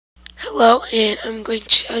Hello, and I'm going to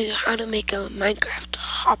show you how to make a Minecraft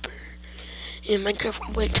hopper in Minecraft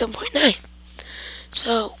 1.7.9.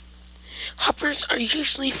 So, hoppers are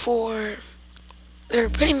usually they're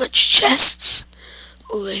pretty much chests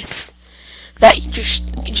with that you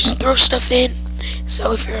just throw stuff in.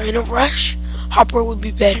 So if you're in a rush, hopper would be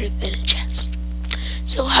better than a chest.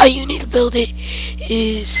 So how you need to build it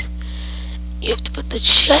is you have to put the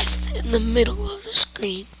chest in the middle of the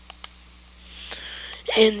screen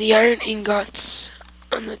and the iron ingots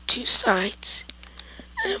on the two sides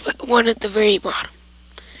and put one at the very bottom.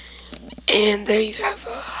 And there you have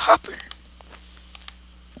a hopper.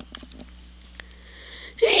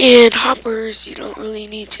 And hoppers, you don't really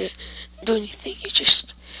need to do anything.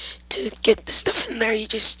 To get the stuff in there, you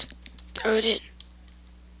just throw it in.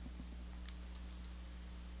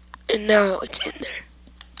 And now it's in there.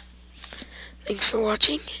 Thanks for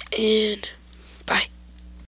watching, and bye.